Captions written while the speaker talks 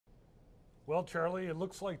Well, Charlie, it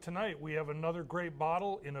looks like tonight we have another great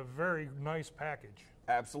bottle in a very nice package.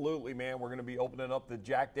 Absolutely, man. We're going to be opening up the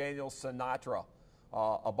Jack Daniels Sinatra,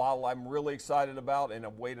 a bottle I'm really excited about and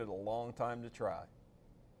have waited a long time to try.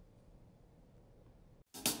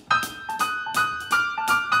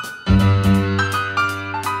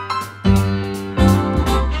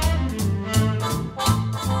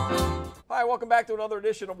 Hi, welcome back to another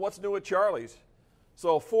edition of What's New at Charlie's.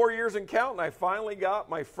 So 4 years and counting, I finally got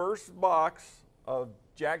my first box of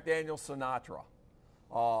Jack Daniels Sinatra.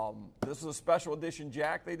 This is a special edition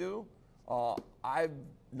Jack they do. I've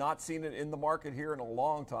not seen it in the market here in a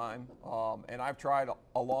long time, and I've tried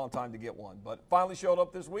a long time to get one. But it finally showed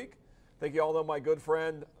up this week. Thank you all know my good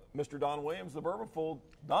friend, Mr. Don Williams, the Bourbon Fool.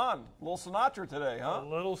 Don, a little Sinatra today, huh? A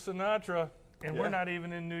little Sinatra, and we're not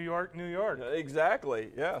even in New York, New York. Exactly,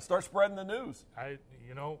 yeah. Start spreading the news.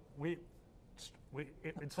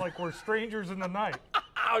 It's like we're strangers in the night.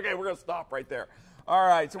 Okay, we're gonna stop right there. All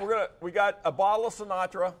right, so we got a bottle of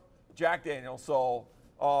Sinatra, Jack Daniels. So,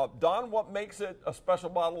 Don, what makes it a special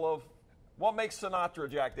bottle of? What makes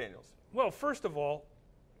Sinatra Jack Daniels? Well, first of all,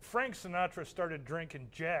 Frank Sinatra started drinking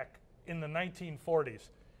Jack in the 1940s.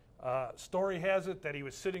 Story has it that he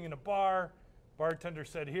was sitting in a bar. Bartender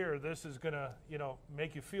said, "Here, this is gonna,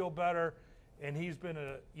 make you feel better," and he's been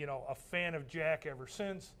a fan of Jack ever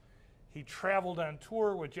since. He traveled on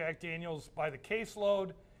tour with Jack Daniels by the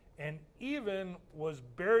caseload, and even was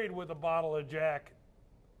buried with a bottle of Jack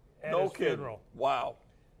at his funeral. Wow.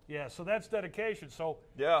 Yeah, so that's dedication. So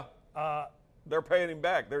yeah, they're paying him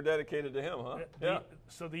back. They're dedicated to him, huh?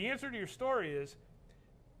 So the answer to your story is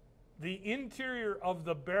the interior of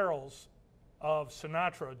the barrels of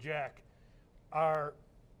Sinatra Jack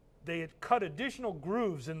they had cut additional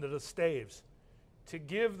grooves into the staves to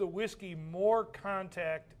give the whiskey more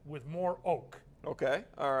contact with more oak. Okay,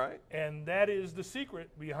 all right. And that is the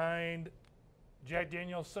secret behind Jack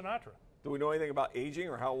Daniels Sinatra. Do we know anything about aging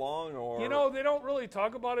or how long? Or they don't really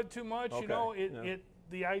talk about it too much. Okay.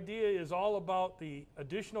 The idea is all about the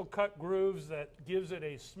additional cut grooves that gives it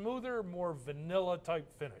a smoother, more vanilla type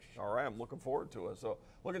finish. All right, I'm looking forward to it. So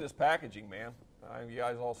look at this packaging, man. You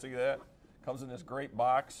guys all see that? Comes in this great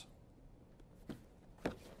box.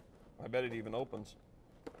 I bet it even opens.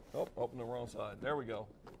 Oh, open the wrong side. There we go.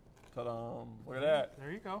 Ta-da! Look at that.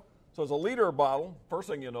 There you go. So it's a liter bottle. First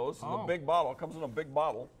thing you notice is a big bottle. It comes in a big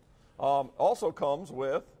bottle. Also comes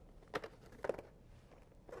with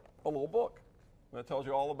a little book that tells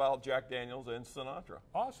you all about Jack Daniels and Sinatra.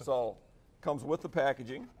 Awesome. So comes with the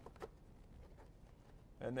packaging.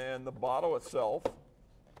 And then the bottle itself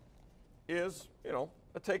is,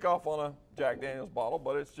 a takeoff on a Jack Daniels bottle,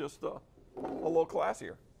 but it's just a little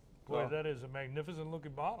classier. Boy, that is a magnificent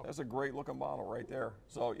looking bottle. That's a great looking bottle right there.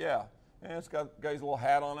 So yeah, and it's got his little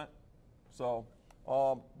hat on it. So,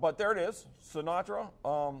 but there it is, Sinatra.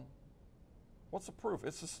 What's the proof?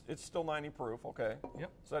 It's still 90 proof. Okay.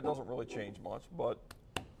 Yep. So that doesn't really change much, but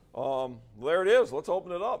there it is. Let's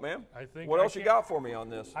open it up, man. What else you got for me on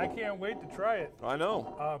this? I can't wait to try it. I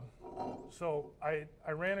know. So I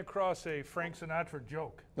ran across a Frank Sinatra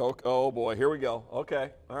joke. Oh boy, here we go.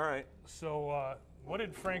 Okay, all right. So what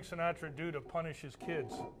did Frank Sinatra do to punish his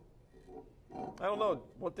kids? I don't know.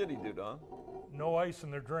 What did he do, Don? No ice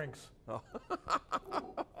in their drinks.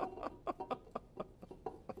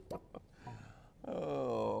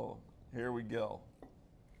 Oh, here we go.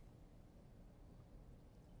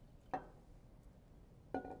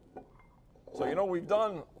 So, we've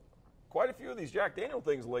done quite a few of these Jack Daniel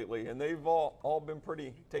things lately, and they've all been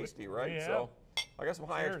pretty tasty, right? Yeah. So I got some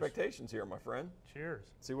high Cheers. expectations here, my friend. Cheers.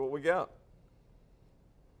 See what we got.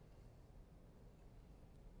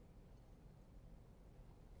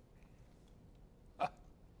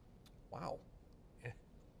 Wow.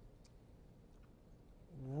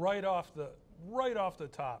 Right off the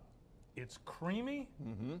top, it's creamy,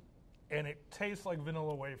 and it tastes like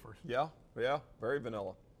vanilla wafers. Yeah, very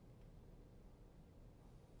vanilla.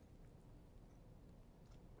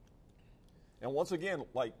 And once again,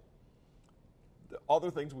 like the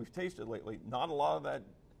other things we've tasted lately, not a lot of that,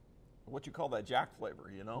 what you call that Jack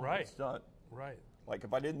flavor, Right. It's not, Right. like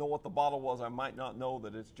if I didn't know what the bottle was, I might not know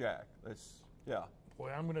that it's Jack. Yeah. Boy,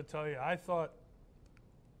 I'm going to tell you, I thought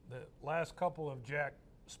the last couple of Jack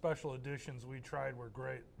special editions we tried were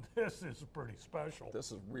great. This is pretty special.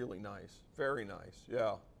 This is really nice. Very nice.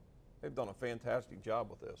 Yeah. They've done a fantastic job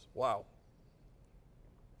with this. Wow.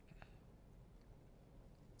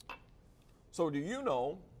 So do you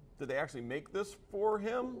know, did they actually make this for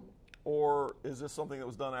him, or is this something that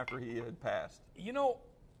was done after he had passed?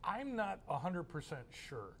 I'm not 100%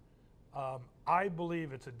 sure. I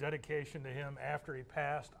believe it's a dedication to him after he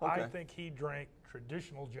passed. Okay. I think he drank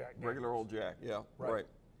traditional Jack Daniels. Regular old Jack, yeah, right.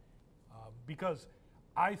 Because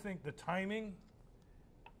I think the timing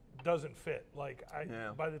doesn't fit. Like,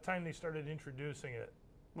 by the time they started introducing it,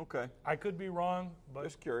 Okay. I could be wrong, but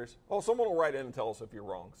Just curious. Oh, someone will write in and tell us if you're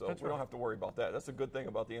wrong, so That's we don't right. have to worry about that. That's a good thing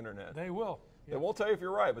about the internet. they will. They won't tell you if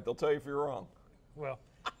you're right, but they'll tell you if you're wrong. Well,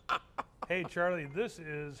 hey, Charlie, this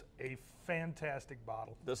is a fantastic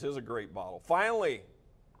bottle. This is a great bottle. Finally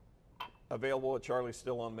available at Charlie's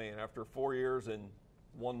Still on Main after 4 years and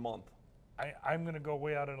 1 month. I'm going to go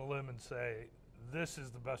way out on a limb and say this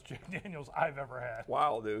is the best Jack Daniels I've ever had.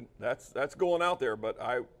 Wow, dude. That's going out there, but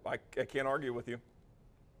I can't argue with you.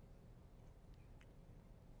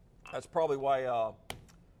 That's probably why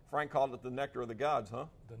Frank called it the nectar of the gods, huh?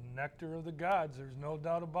 The nectar of the gods, there's no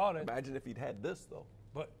doubt about it. Imagine if he'd had this, though.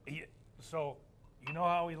 But so, you know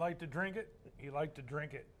how he liked to drink it? He liked to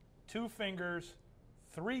drink it 2 fingers,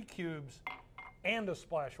 3 cubes, and a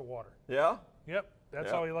splash of water. Yeah? Yep, that's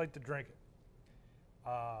Yeah. how he liked to drink it.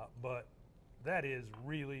 But that is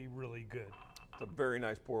really, really good. It's a very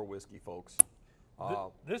nice pour of whiskey, folks.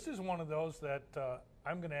 This is one of those that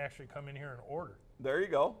I'm going to actually come in here and order. There you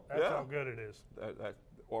go. That's yeah. how good it is.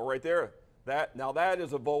 Well, right there. Now that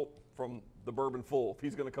is a vote from the Bourbon Fool if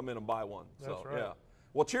he's going to come in and buy one. That's so, right. Yeah.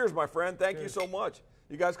 Well, cheers, my friend. Thank you Cheers. so much.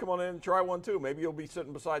 You guys come on in and try one too. Maybe you'll be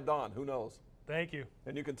sitting beside Don. Who knows? Thank you.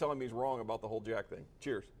 And you can tell him he's wrong about the whole Jack thing.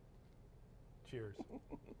 Cheers. Cheers.